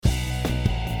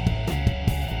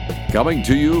Coming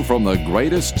to you from the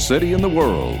greatest city in the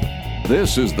world,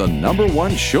 this is the number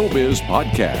one showbiz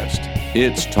podcast.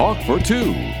 It's Talk for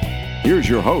Two. Here's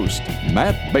your host,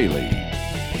 Matt Bailey.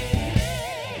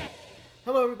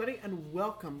 Hello, everybody, and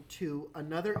welcome to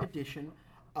another edition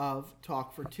of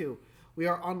Talk for Two. We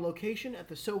are on location at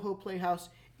the Soho Playhouse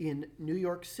in New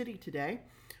York City today.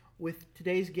 With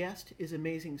today's guest is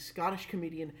amazing Scottish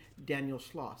comedian Daniel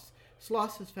Sloss.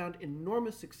 Sloss has found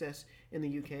enormous success in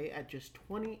the UK at just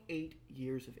 28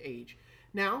 years of age.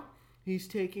 Now, he's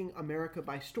taking America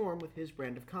by storm with his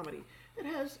brand of comedy. It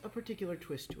has a particular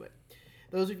twist to it.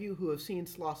 Those of you who have seen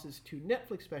Sloss's two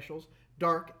Netflix specials,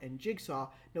 Dark and Jigsaw,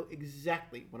 know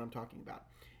exactly what I'm talking about.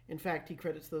 In fact, he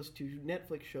credits those two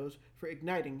Netflix shows for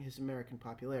igniting his American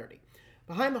popularity.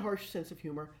 Behind the harsh sense of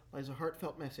humor lies a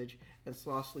heartfelt message, and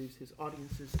Sloss leaves his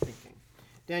audiences thinking.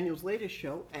 Daniel's latest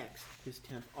show, X, his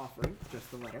 10th offering, just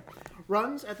the letter,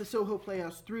 runs at the Soho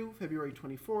Playhouse through February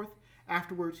 24th.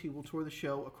 Afterwards, he will tour the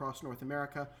show across North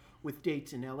America with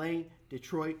dates in LA,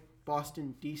 Detroit,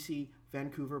 Boston, DC,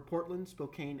 Vancouver, Portland,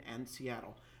 Spokane, and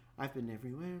Seattle. I've been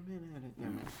everywhere,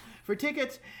 man. For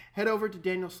tickets, head over to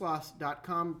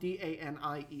danielsloss.com,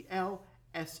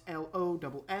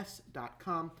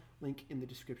 DanielSloss.com. Link in the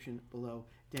description below.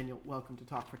 Daniel, welcome to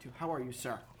Talk for Two. How are you,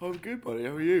 sir? I'm good, buddy.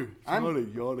 How are you?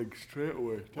 I'm yawning straight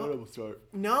away. Terrible start.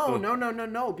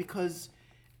 No, because,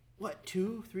 what,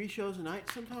 2-3 shows a night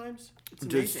sometimes? It's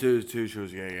amazing. Just two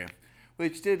shows, yeah.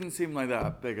 Which didn't seem like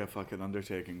that big a fucking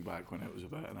undertaking back when it was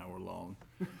about an hour long.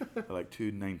 Like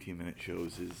 2 19-minute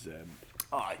shows is,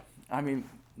 I mean,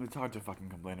 it's hard to fucking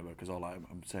complain about because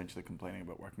I'm essentially complaining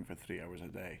about working for 3 hours a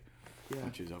day,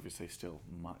 which is obviously still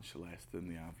much less than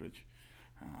the average.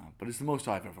 But it's the most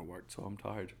I've ever worked, so I'm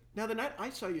tired. Now, the night I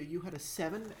saw you, you had a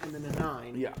 7 and then a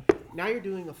 9. Yeah. Now you're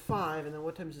doing a 5, and then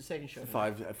what time is the second show? A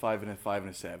 5 and a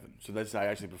 7. So I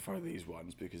actually prefer these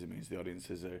ones because it means the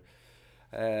audiences are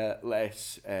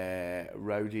less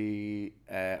rowdy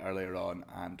earlier on,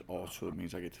 and also it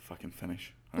means I get to fucking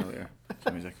finish earlier. So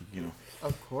it means I can,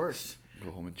 Of course.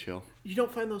 Go home and chill. You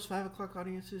don't find those 5 o'clock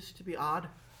audiences to be odd?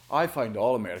 I find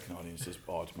all American audiences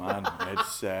odd, man.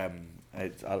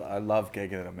 I love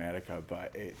gigging in America,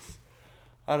 but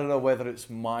I don't know whether it's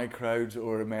my crowd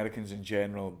or Americans in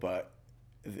general, but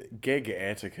gig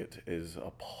etiquette is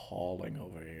appalling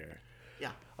over here.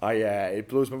 Yeah. It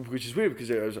blows my, which is weird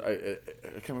because I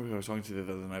can't remember who I was talking to the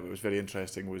other night, but it was very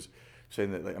interesting, was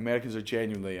saying that like Americans are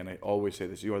genuinely, and I always say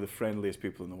this, you are the friendliest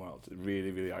people in the world.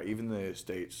 Really, really are. Even the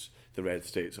States, the red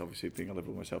states, obviously being a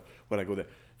liberal myself, when I go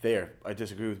there, I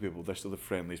disagree with people, they're still the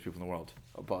friendliest people in the world.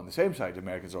 But on the same side,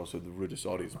 Americans are also the rudest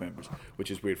audience members, which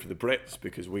is weird for the Brits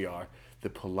because we are the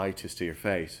politest to your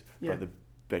face, but the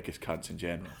biggest cunts in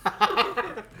general.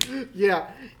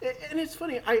 Yeah, and it's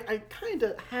funny, I kind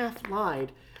of half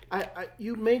lied.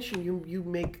 You mentioned you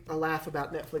make a laugh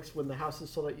about Netflix when the house is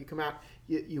sold out, you come out,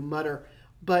 you mutter,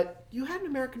 but you had an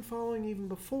American following even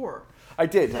before. I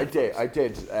did,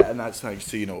 and that's thanks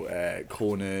to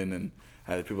Conan and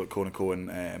the people at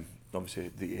Conan, obviously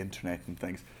the internet and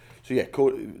things. So yeah,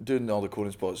 doing all the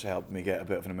Conan spots helped me get a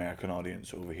bit of an American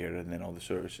audience over here, and then all the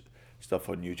sort of stuff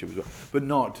on YouTube as well, but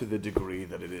not to the degree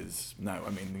that it is now. I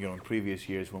mean, in previous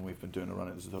years when we've been doing a run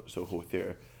at the Soho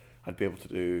Theatre, I'd be able to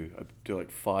do like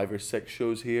 5 or 6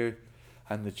 shows here,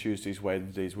 and the Tuesdays,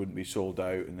 Wednesdays wouldn't be sold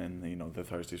out, and then the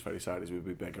Thursdays, Fridays, Saturdays would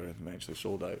be bigger and eventually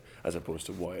sold out, as opposed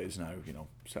to what it is now,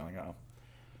 selling out.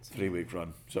 3-week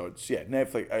run. So it's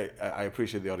Netflix. I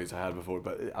appreciate the audience I had before,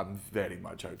 but I'm very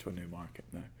much out to a new market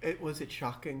now. Was it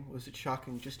shocking? Was it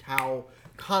shocking just how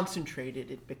concentrated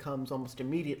it becomes almost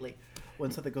immediately when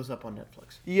something goes up on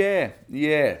Netflix? Yeah.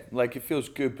 Like it feels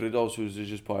good, but it also is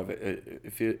just part of it.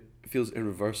 It feels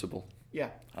irreversible.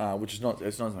 Yeah. Which is not.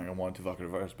 It's not something I want to fucking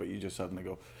reverse, but you just suddenly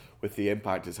go with the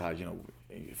impact it's had.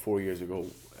 4 years ago,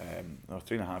 or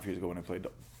 3.5 years ago when I played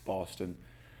Boston,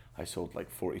 I sold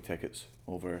like 40 tickets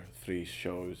over 3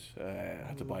 shows. I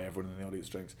had to buy everyone in the audience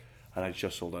drinks, and I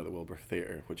just sold out the Wilbur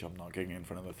Theatre, which I'm not gigging in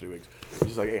for another 3 weeks,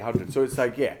 which is like 800. So it's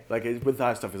like with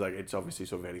that stuff, it's like it's obviously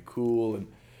so very cool and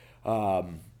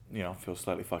feels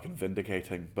slightly fucking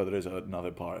vindicating. But there is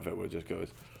another part of it where it just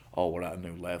goes, oh, we're at a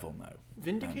new level now.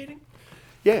 Vindicating?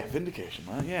 Yeah, vindication,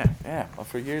 man. Yeah. Well,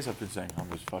 for years I've been saying I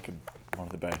was fucking one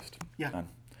of the best. Yeah.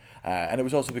 And it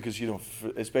was also because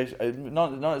especially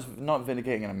not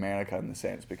vindicating in America in the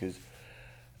sense because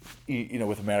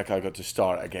with America I got to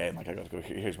start again, like I got to go,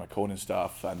 here's my Conan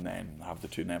stuff, and then have the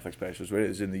 2 Netflix specials.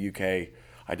 Whereas in the UK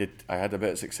I had a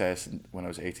bit of success when I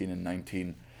was 18 and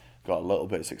 19, got a little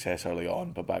bit of success early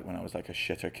on, but back when I was like a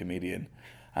shitter comedian,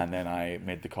 And then I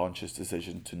made the conscious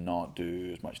decision to not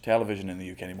do as much television in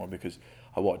the UK anymore because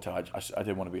I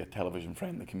didn't want to be a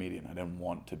television-friendly comedian. I didn't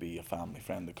want to be a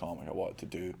family-friendly comic. I wanted to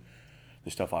do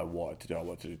the stuff I wanted to do. I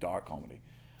wanted to do dark comedy.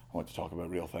 I wanted to talk about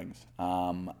real things.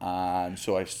 And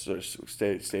so I sort of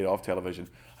stayed off television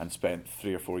and spent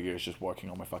 3 or 4 years just working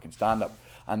on my fucking stand-up.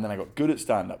 And then I got good at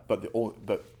stand-up, but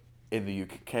in the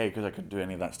UK, because I couldn't do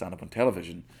any of that stand-up on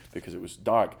television because it was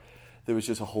dark, there was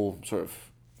just a whole sort of,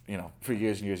 for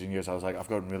years and years and years, I was like, I've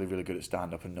gotten really, really good at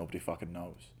stand-up and nobody fucking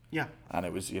knows. Yeah. And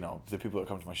it was, the people that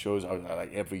come to my shows, I was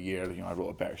like, every year, I wrote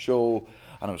a better show,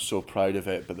 and I was so proud of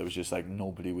it, but there was just like,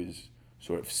 nobody was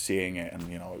sort of seeing it,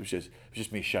 and it was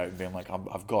just me shouting, being like,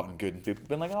 I've gotten good, and people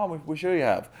being like, oh, we're sure you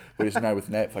have. Whereas now with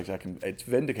Netflix, it's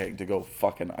vindicating to go,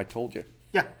 fucking, I told you.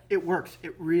 Yeah, it works.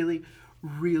 It really,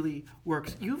 really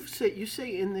works. You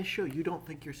say in this show you don't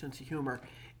think your sense of humor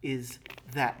is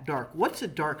that dark. What's a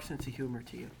dark sense of humor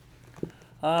to you?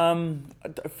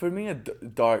 For me, a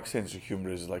dark sense of humor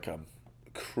is like a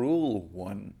cruel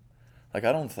one. Like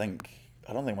I don't think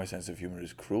my sense of humor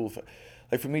is cruel.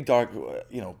 Like for me, dark,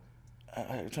 I'm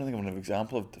trying to think of an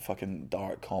example of the fucking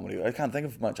dark comedy. I can't think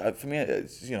of much. For me,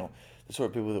 it's the sort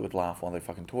of people that would laugh while they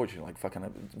fucking torture you, like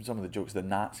fucking some of the jokes the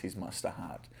Nazis must have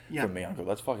had. Yeah. For me, I go,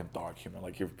 that's fucking dark humor.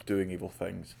 Like you're doing evil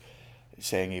things,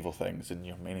 saying evil things, and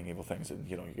you're meaning evil things, and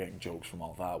you're getting jokes from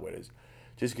all that. Whereas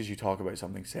just because you talk about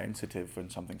something sensitive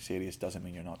and something serious doesn't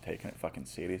mean you're not taking it fucking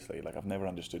seriously. Like I've never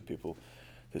understood people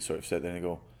that sort of sit there and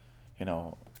go,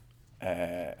 they'll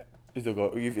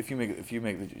go, if you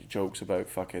make the jokes about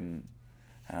fucking,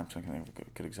 I'm thinking of a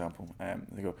good example.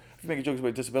 They go, if you make jokes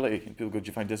about disability, people go, do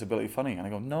you find disability funny? And I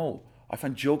go, no, I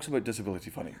find jokes about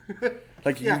disability funny.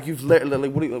 Like yeah. you've literally,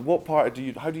 what part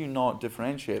how do you not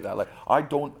differentiate that? Like I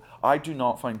do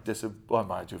not find I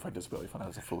do find disability funny.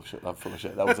 That's full of shit.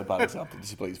 That was a bad example.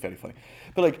 Disability is very funny.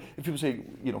 But like if people say,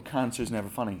 cancer is never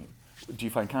funny, do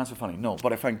you find cancer funny? No,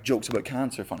 but I find jokes about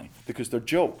cancer funny because they're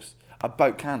jokes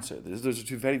about cancer. Those are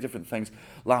two very different things.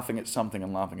 Laughing at something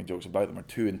and laughing at jokes about them are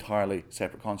two entirely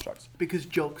separate constructs. Because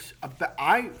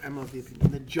I am of the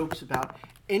opinion that jokes about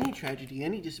any tragedy,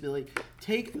 any disability,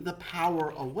 take the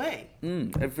power away.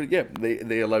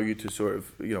 They allow you to sort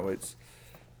of, it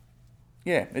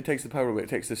takes the power away. It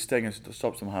takes the sting and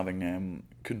stops them having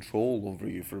control over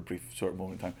you for a brief sort of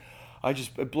moment in time.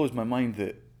 It blows my mind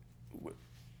that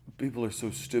people are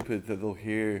so stupid that they'll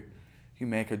hear you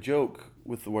make a joke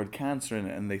with the word cancer in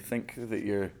it and they think that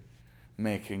you're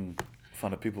making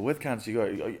fun of people with cancer. You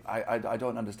go, I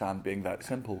don't understand being that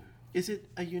simple. Is it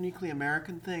a uniquely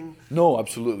American thing? No,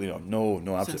 absolutely not. No,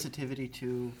 absolutely. Sensitivity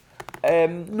to...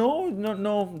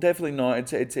 No, definitely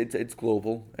not. It's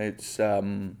global. It's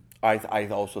I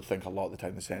also think a lot of the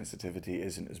time the sensitivity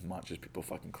isn't as much as people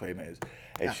fucking claim it is.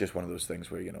 It's just one of those things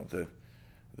where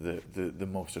the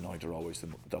most annoyed are always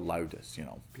the loudest,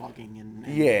 Blogging and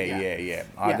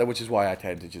yeah. Which is why I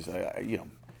tend to just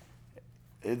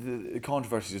the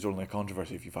controversy is only a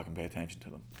controversy if you fucking pay attention to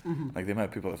them. Mm-hmm. Like the amount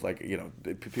of people,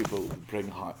 people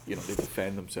bring they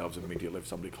defend themselves immediately if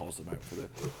somebody calls them out for a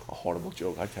horrible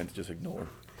joke. I tend to just ignore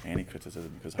any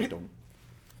criticism because I don't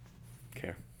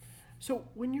care. So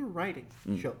when you're writing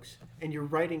jokes and you're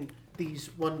writing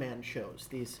these one-man shows,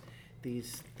 these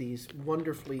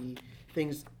wonderfully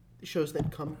shows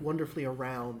that come wonderfully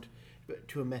around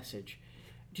to a message,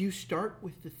 do you start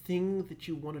with the thing that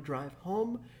you want to drive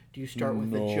home? Do you start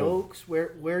with the jokes?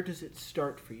 Where does it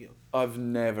start for you? I've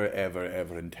never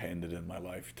ever intended in my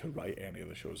life to write any of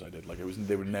the shows I did. Like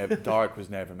they were never Dark was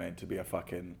never meant to be a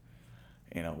fucking,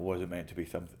 it wasn't meant to be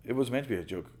something. It was meant to be a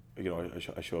joke.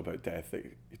 A show about death that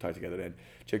you tie together in.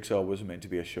 Jigsaw wasn't meant to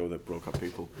be a show that broke up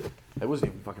people. It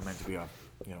wasn't even fucking meant to be a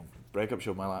breakup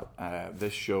show.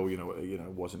 This show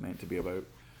wasn't meant to be about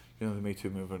the Me Too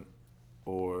movement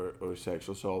or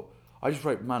sexual assault. I just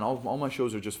write, man, all my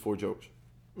shows are just 4 jokes.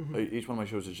 Mm-hmm. Each one of my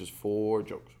shows is just 4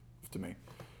 jokes to me.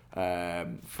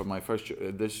 For my first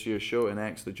this year's show in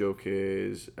X, the joke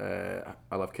is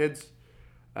I love kids.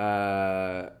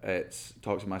 It's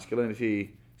toxic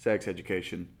masculinity, sex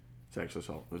education, sexual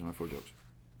assault. Those are my 4 jokes.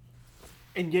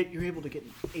 And yet you're able to get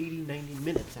 80, 90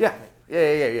 minutes out of it.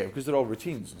 Yeah, because they're all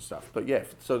routines and stuff. But yeah,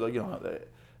 so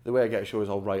the way I get a show is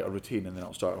I'll write a routine and then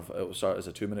it'll start as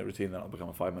a 2-minute routine, then it'll become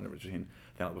a 5-minute routine,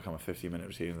 then it'll become a 15-minute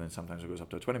routine, and then sometimes it goes up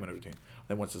to a 20-minute routine.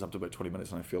 Then once it's up to about 20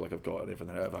 minutes and I feel like I've got everything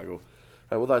out of it, I go,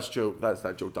 right, well that's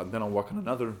that joke done. Then I'll work on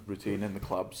another routine in the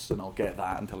clubs and I'll get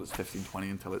that until it's 15, 20,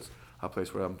 until it's a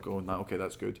place where I'm going, okay,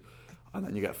 that's good. And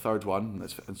then you get a third one,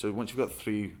 and so once you've got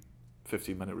 3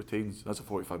 15-minute routines, that's a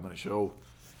 45-minute show,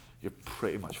 you're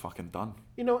pretty much fucking done.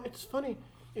 It's funny.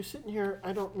 You're sitting here,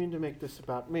 I don't mean to make this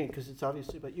about me, because it's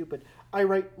obviously about you, but I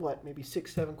write, maybe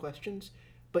 6, 7 questions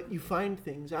but you find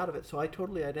things out of it. So I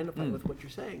totally identify with what you're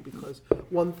saying, because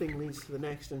one thing leads to the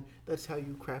next, and that's how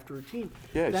you craft a routine.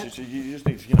 Yeah, you just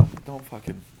need to,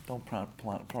 don't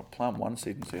plant one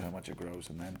seed and see how much it grows,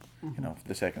 and then,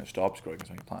 the second it stops growing is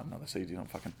when you plant another seed. You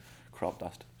don't fucking crop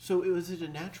dust. So was it a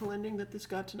natural ending that this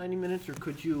got to 90 minutes, or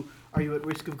are you at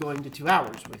risk of going to 2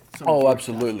 hours with some of Oh, your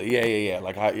absolutely. stuff? Yeah.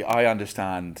 Like, I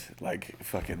understand, like,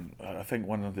 fucking, I think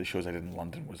one of the shows I did in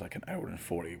London was like an hour and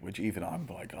 40, which even I'm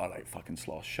like, all right, fucking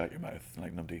sloth, shut your mouth.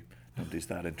 Like, nobody's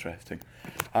that interesting.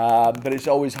 But it's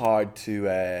always hard to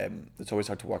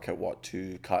work out what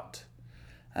to cut.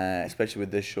 Especially with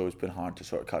this show, it's been hard to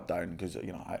sort of cut down because,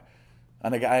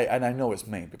 I know it's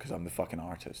me because I'm the fucking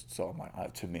artist. So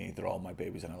to me, they're all my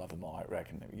babies and I love them all. I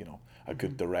reckon, a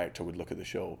good director would look at the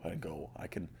show and go, I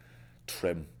can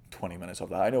trim 20 minutes of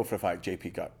that. I know for a fact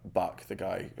JP Buck, the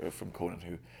guy from Conan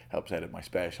who helps edit my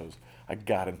specials, I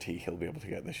guarantee he'll be able to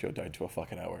get this show down to a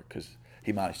fucking hour, because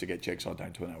he managed to get Jigsaw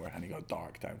down to an hour and he got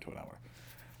Dark down to an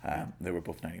hour. They were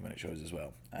both 90-minute shows as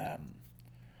well. I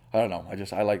don't know,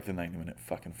 I like the 90-minute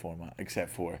fucking format,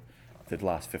 except for the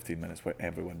last 15 minutes where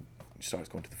everyone starts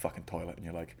going to the fucking toilet and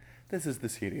you're like, this is the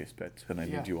serious bit, and I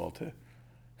need you all to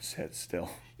sit still.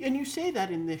 And you say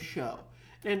that in this show.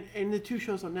 And in the two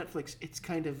shows on Netflix, it's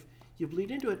kind of, you bleed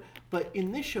into it. But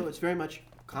in this show, it's very much,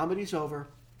 comedy's over,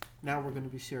 now we're going to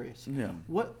be serious. Yeah.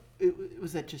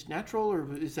 Was that just natural, or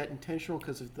is that intentional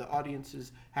because of the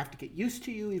audiences have to get used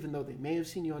to you, even though they may have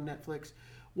seen you on Netflix?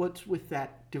 What's with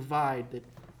that divide that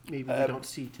maybe we don't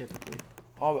see typically?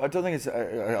 Oh, I don't think it's.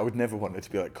 I would never want it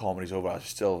to be like comedy's over. I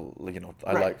still,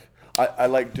 I Right. I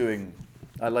like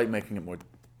making it more,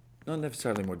 not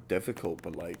necessarily more difficult,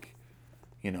 but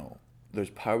there's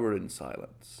power in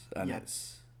silence, and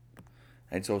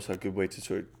it's also a good way to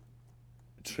sort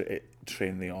of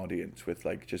train the audience with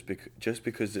just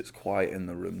because it's quiet in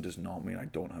the room does not mean I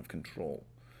don't have control.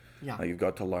 Yeah. You've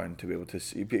got to learn to be able to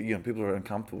see. People are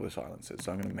uncomfortable with silences,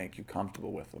 so I'm going to make you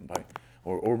comfortable with them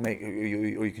or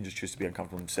you can just choose to be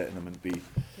uncomfortable and sit in them and be,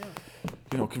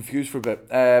 confused for a bit.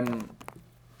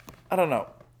 I don't know.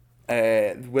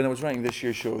 When I was writing this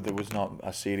year's show, there was not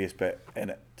a serious bit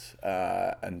in it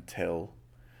until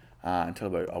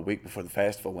about a week before the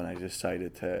festival, when I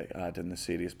decided to add in the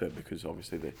serious bit, because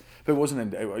obviously but it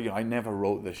wasn't. I never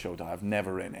wrote this show I've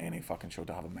never written any fucking show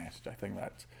to have a message. I think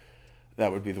that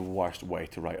would be the worst way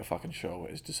to write a fucking show,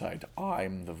 is decide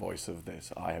I'm the voice of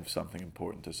this. I have something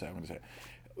important to say. I'm going to say.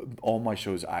 All my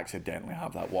shows accidentally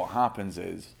have that. What happens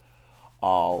is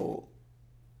I'll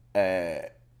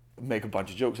make a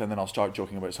bunch of jokes and then I'll start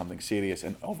joking about something serious.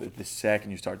 And the second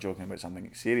you start joking about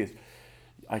something serious,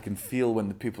 I can feel when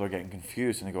the people are getting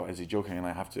confused and they go, is he joking? And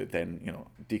I have to then,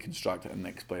 deconstruct it and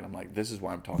explain. I'm like, this is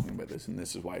why I'm talking about this, and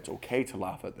this is why it's okay to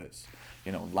laugh at this.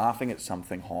 Laughing at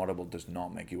something horrible does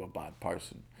not make you a bad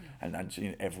person.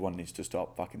 And everyone needs to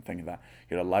stop fucking thinking that.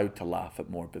 You're allowed to laugh at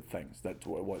morbid things. That's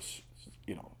what it was,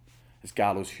 it's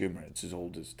gallows humor. It's as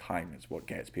old as time. It's what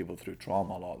gets people through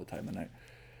trauma a lot of the time.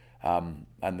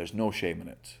 And there's no shame in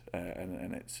it.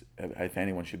 And it's, if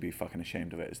anyone should be fucking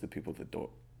ashamed of it, it's the people that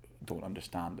don't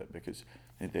understand it, because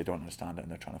they don't understand it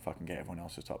and they're trying to fucking get everyone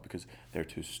else to stop because they're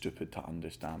too stupid to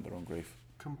understand their own grief.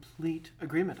 Complete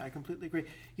agreement. I completely agree.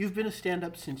 You've been a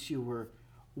stand-up since you were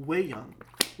way young.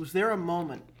 Was there a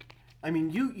moment? I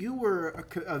mean, you were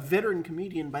a veteran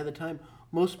comedian by the time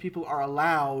most people are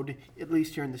allowed, at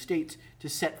least here in the States, to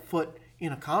set foot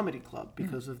in a comedy club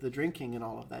because of the drinking and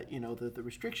all of that, the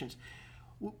restrictions.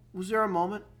 Was there a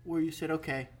moment where you said,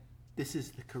 okay, this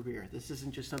is the career. This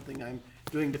isn't just something I'm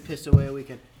doing to piss away a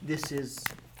weekend.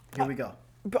 Here we go.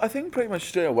 But I think pretty much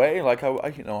straight away,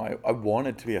 I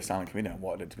wanted to be a stand-up comedian. I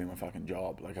wanted it to be my fucking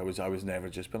job. I was never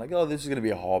just been like, oh, this is going to be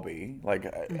a hobby.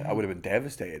 I would have been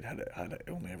devastated had it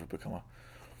only ever become a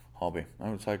hobby. I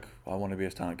was like, I want to be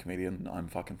a stand-up comedian. I'm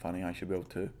fucking funny. I should be able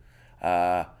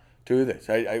to do this.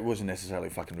 I wasn't necessarily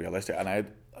fucking realistic, and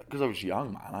because I was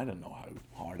young, man, I didn't know how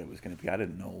hard it was going to be. I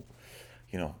didn't know,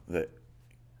 that.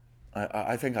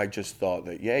 I think I just thought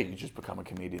that you just become a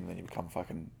comedian, then you become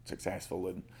fucking successful,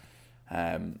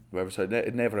 and whatever. So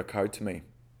it never occurred to me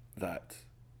that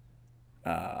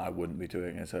I wouldn't be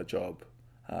doing it as a job.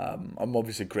 I'm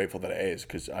obviously grateful that it is,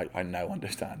 because I now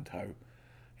understand how,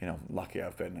 lucky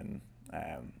I've been,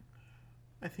 and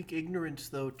I think ignorance,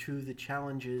 though, to the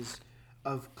challenges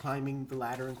of climbing the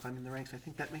ladder and climbing the ranks, I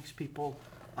think that makes people,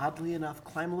 oddly enough,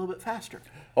 climb a little bit faster.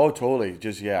 Oh, totally.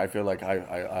 Just, I feel like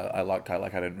I lucked out. I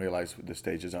didn't realise the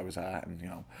stages I was at, and,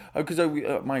 because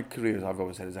my career, I've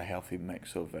always said, is a healthy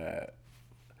mix of,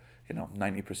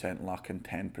 90% luck and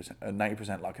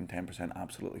 90% luck and 10%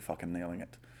 absolutely fucking nailing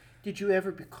it. Did you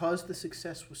ever, because the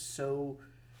success was so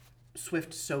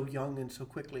Swift so young and so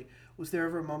quickly. Was there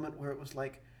ever a moment where it was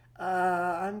like,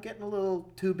 I'm getting a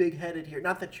little too big-headed here?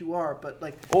 Not that you are, but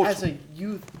like as a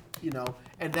youth,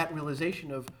 and that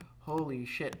realization of, holy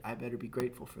shit, I better be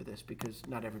grateful for this because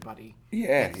not everybody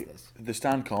gets this. The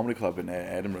Stand Comedy Club in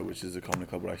Edinburgh, which is the comedy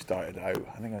club where I started out,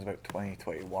 I think I was about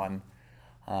 2021.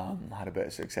 Had a bit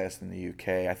of success in the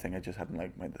UK. I think I just had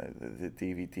like the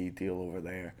DVD deal over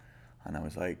there, and I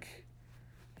was like,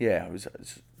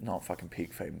 it's not fucking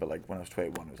peak fame, but like when I was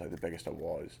 21, it was like the biggest I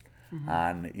was. Mm-hmm.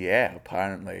 And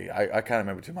apparently, I can't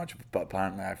remember too much, but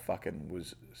apparently I fucking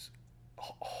was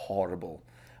horrible.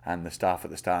 And the staff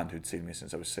at the Stand, who'd seen me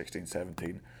since I was 16,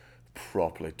 17,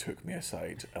 properly took me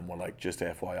aside and were like, just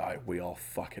FYI, we all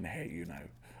fucking hate you now.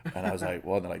 And I was like,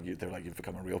 well, they're like, you've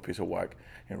become a real piece of work,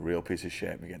 you're a real piece of shit,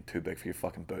 and you're getting too big for your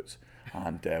fucking boots.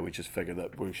 And we just figured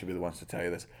that we should be the ones to tell you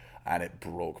this. And it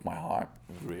broke my heart,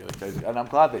 really. And I'm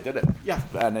glad they did it. Yeah.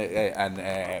 And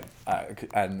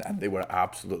they were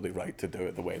absolutely right to do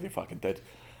it the way they fucking did.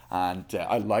 And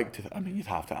you'd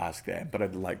have to ask them, but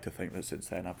I'd like to think that since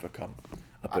then I've become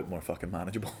a bit more fucking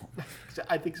manageable.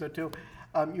 I think so too.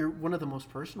 You're one of the most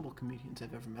personable comedians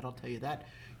I've ever met, I'll tell you that.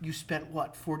 You spent,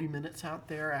 40 minutes out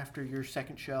there after your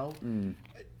second show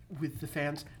with the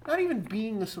fans, not even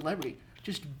being a celebrity,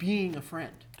 just being a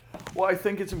friend. Well, I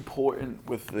think it's important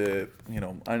with the,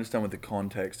 I understand with the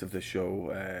context of the show,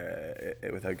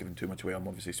 without giving too much away, I'm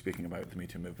obviously speaking about the Me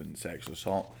Too movement and sexual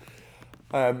assault.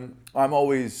 I'm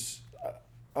always,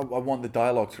 I want the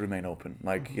dialogue to remain open.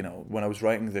 Like, when I was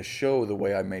writing this show, the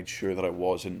way I made sure that I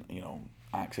wasn't,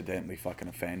 accidentally fucking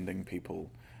offending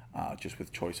people, just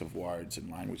with choice of words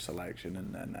and language selection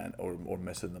and or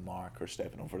missing the mark or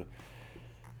stepping over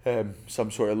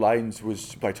some sort of lines,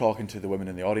 was by talking to the women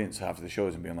in the audience after the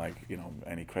shows and being like,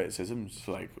 any criticisms,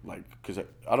 like because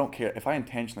I don't care if I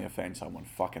intentionally offend someone.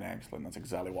 Fucking excellent, that's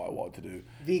exactly what I wanted to do.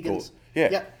 Vegans,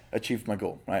 achieved my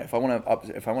goal, right? If I want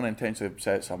to intentionally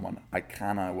upset someone,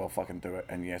 I will fucking do it,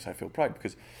 and yes, I feel proud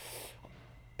because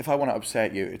if I want to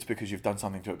upset you, it's because you've done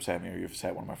something to upset me or you've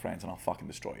upset one of my friends, and I'll fucking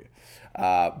destroy you.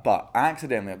 But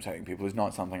accidentally upsetting people is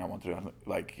not something I want to do.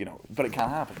 But it can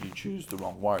happen. You choose the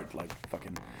wrong word, like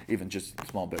fucking even just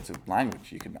small bits of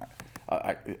language. You can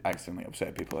accidentally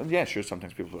upset people. And yeah, sure,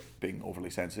 sometimes people are being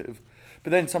overly sensitive. But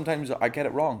then sometimes I get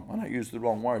it wrong and I use the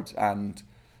wrong words. And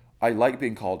I like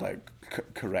being called out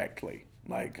correctly.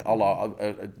 Like,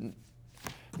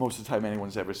 most of the time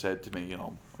anyone's ever said to me,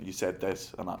 you said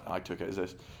this, and I took it as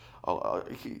this.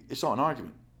 It's not an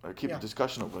argument. I keep the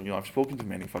discussion open. I've spoken to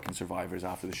many fucking survivors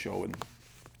after the show, and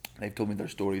they've told me their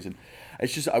stories, and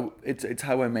it's just it's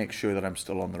how I make sure that I'm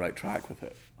still on the right track with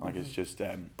it. Like it's just,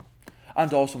 and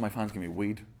also my fans give me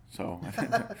weed, so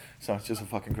so it's just a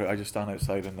fucking great. I just stand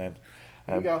outside and then.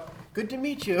 There you go. Good to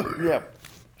meet you. Yeah.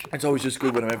 It's always just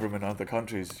good whenever I'm in other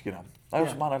countries. I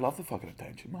love the fucking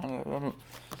attention, man.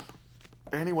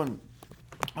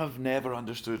 I've never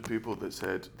understood people that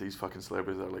said these fucking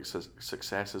celebrities are like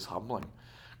success is humbling,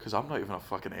 because I'm not even a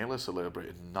fucking A-list celebrity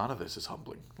and none of this is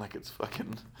humbling. Like it's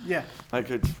fucking like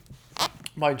it's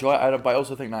my joy. But I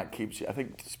also think that keeps you. I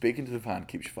think speaking to the fan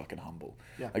keeps you fucking humble.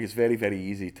 Yeah. Like it's very, very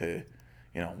easy to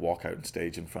walk out on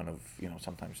stage in front of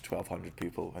sometimes 1,200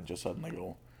 people and just suddenly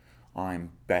go,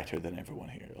 I'm better than everyone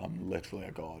here. I'm literally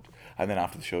a god. And then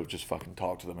after the show, just fucking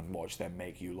talk to them and watch them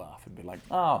make you laugh and be like,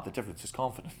 the difference is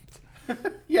confidence.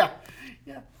 Yeah.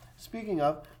 Speaking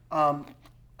of,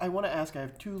 I want to ask, I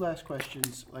have two last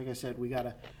questions. Like I said, we got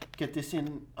to get this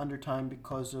in under time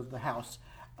because of the house.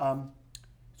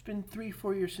 It's been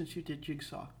 3-4 years since you did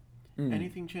Jigsaw.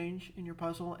 Anything change in your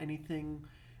puzzle? Anything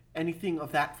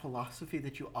of that philosophy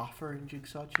that you offer in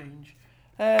Jigsaw change?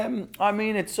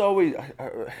 It's always.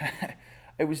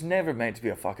 It was never meant to be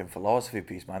a fucking philosophy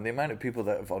piece, man. The amount of people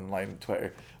that have online on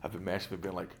Twitter have been messaging me,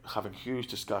 being like, having huge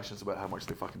discussions about how much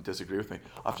they fucking disagree with me.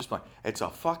 I've just been like, it's a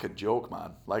fucking joke,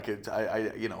 man. Like,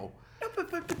 No,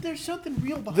 but there's something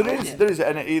real behind it. There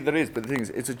is. But the thing is,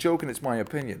 it's a joke and it's my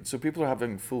opinion. So people are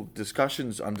having full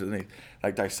discussions underneath,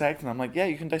 like dissecting. I'm like, yeah,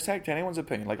 you can dissect anyone's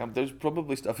opinion. Like, there's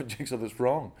probably stuff in Jigsaw that's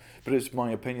wrong, but it's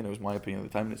my opinion. It was my opinion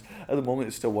at the time. And at the moment,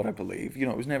 it's still what I believe.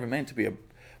 It was never meant to be a.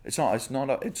 It's not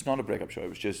a breakup show. It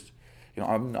was just,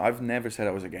 I've never said I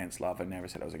was against love. I never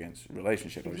said I was against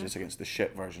relationship. I was just against the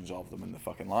shit versions of them and the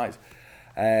fucking lies.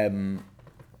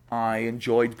 I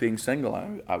enjoyed being single.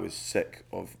 I was sick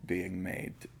of being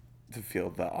made to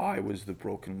feel that I was the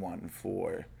broken one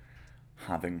for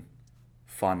having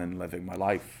fun and living my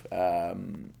life.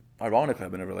 Ironically,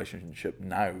 I'm in a relationship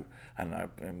now, and I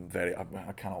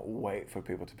cannot wait for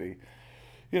people to be,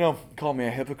 call me a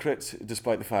hypocrite,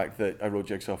 despite the fact that I wrote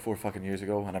Jigsaw 4 fucking years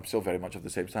ago, and I'm still very much of the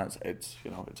same stance. It's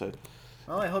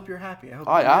Well, I hope you're happy.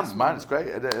 I am, man. It's great.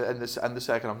 And the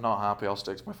second I'm not happy, I'll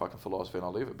stick to my fucking philosophy and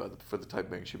I'll leave it. But for the time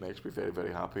being, she makes me very,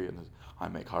 very happy, and I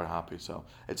make her happy. So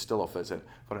it still all fits in.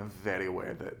 But I'm very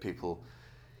aware that people.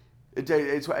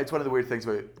 It's one of the weird things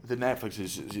about the Netflix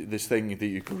is this thing that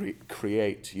you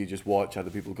create. You just watch other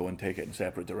people go and take it in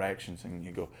separate directions, and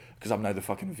you go, because I'm now the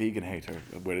fucking vegan hater.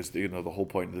 Whereas the whole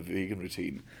point of the vegan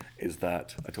routine is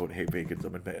that I don't hate vegans.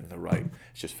 I'm admitting they're right.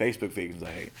 It's just Facebook vegans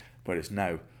I hate. Whereas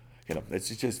now,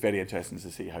 it's just very interesting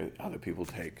to see how other people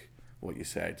take what you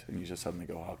said, and you just suddenly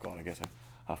go, oh God, I guess I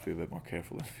have to be a bit more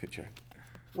careful in the future.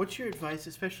 What's your advice,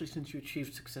 especially since you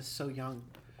achieved success so young,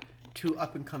 to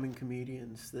up-and-coming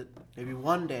comedians that maybe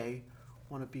one day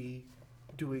want to be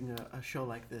doing a show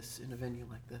like this in a venue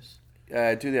like this?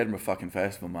 Do the Edinburgh fucking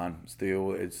Festival, man.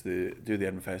 Do the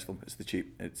Edinburgh Festival. It's the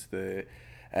cheap. It's the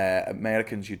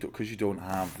Americans. Because you don't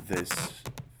have this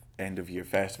end of year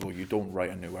festival. You don't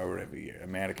write a new hour every year.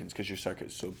 Americans, because your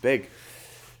circuit's so big.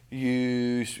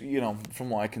 You from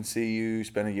what I can see, you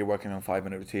spend a year working on a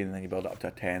 5-minute routine, and then you build up to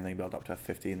a 10, then you build up to a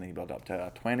 15, then you build up to a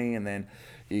 20, and then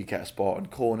you get a spot on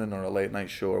Conan or a late night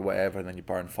show or whatever, and then you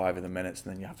burn 5 of the minutes,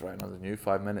 and then you have to write another new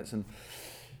 5 minutes, and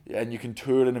you can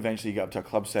tour, and eventually you get up to a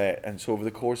club set, and so over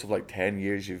the course of like 10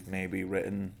 years, you've maybe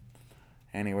written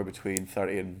anywhere between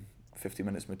 30 and 50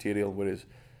 minutes material, whereas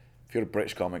if you're a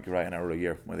British comic, you write an hour a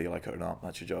year, whether you like it or not.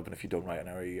 That's your job. And if you don't write an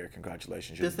hour a year,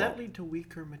 congratulations. Does that lead to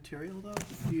weaker material, though?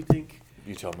 Do you think?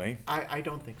 You tell me. I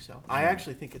don't think so. I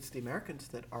actually think it's the Americans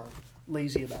that are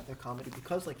lazy about their comedy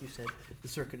because, like you said, the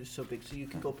circuit is so big. So you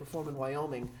can go perform in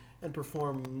Wyoming and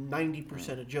perform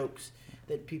 90% of jokes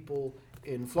that people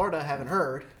in Florida haven't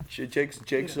heard.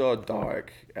 Jigsaw,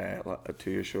 Dark, 2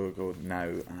 years show ago now,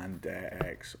 and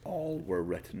X all were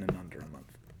written in under a month.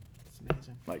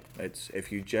 Amazing. Like, it's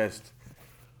if you just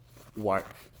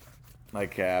work,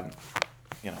 like and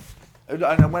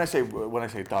when I say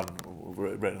done,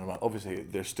 written, obviously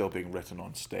they're still being written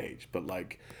on stage, but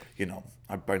like,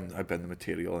 I burn the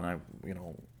material, and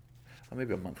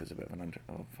maybe a month is a bit of an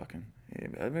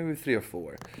maybe 3 or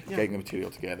 4 getting the material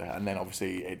together, and then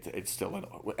obviously it's still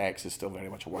X is still very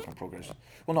much a work in progress.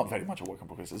 Well, not very much a work in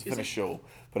progress. It's a finished show,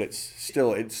 but it's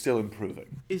still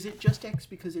improving. Is it just X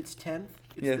because it's 10th?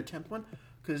 It's the 10th one?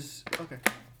 Because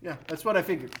that's what I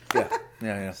figured.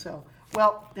 Yeah. So,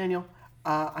 well, Daniel,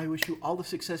 I wish you all the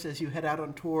success as you head out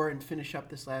on tour and finish up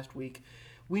this last week.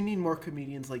 We need more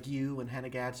comedians like you and Hannah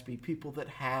Gadsby, people that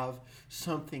have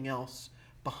something else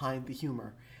behind the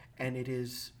humor. And it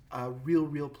is a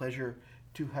real pleasure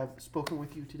to have spoken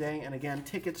with you today. And again,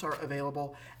 tickets are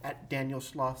available at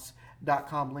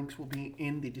danielsloss.com. Links will be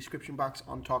in the description box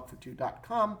on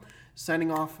talkfor2.com.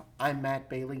 Signing off, I'm Matt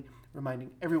Bailey,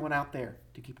 reminding everyone out there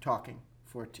to keep talking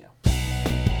for 2.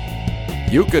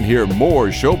 You can hear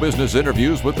more show business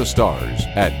interviews with the stars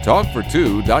at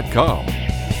talkfor2.com.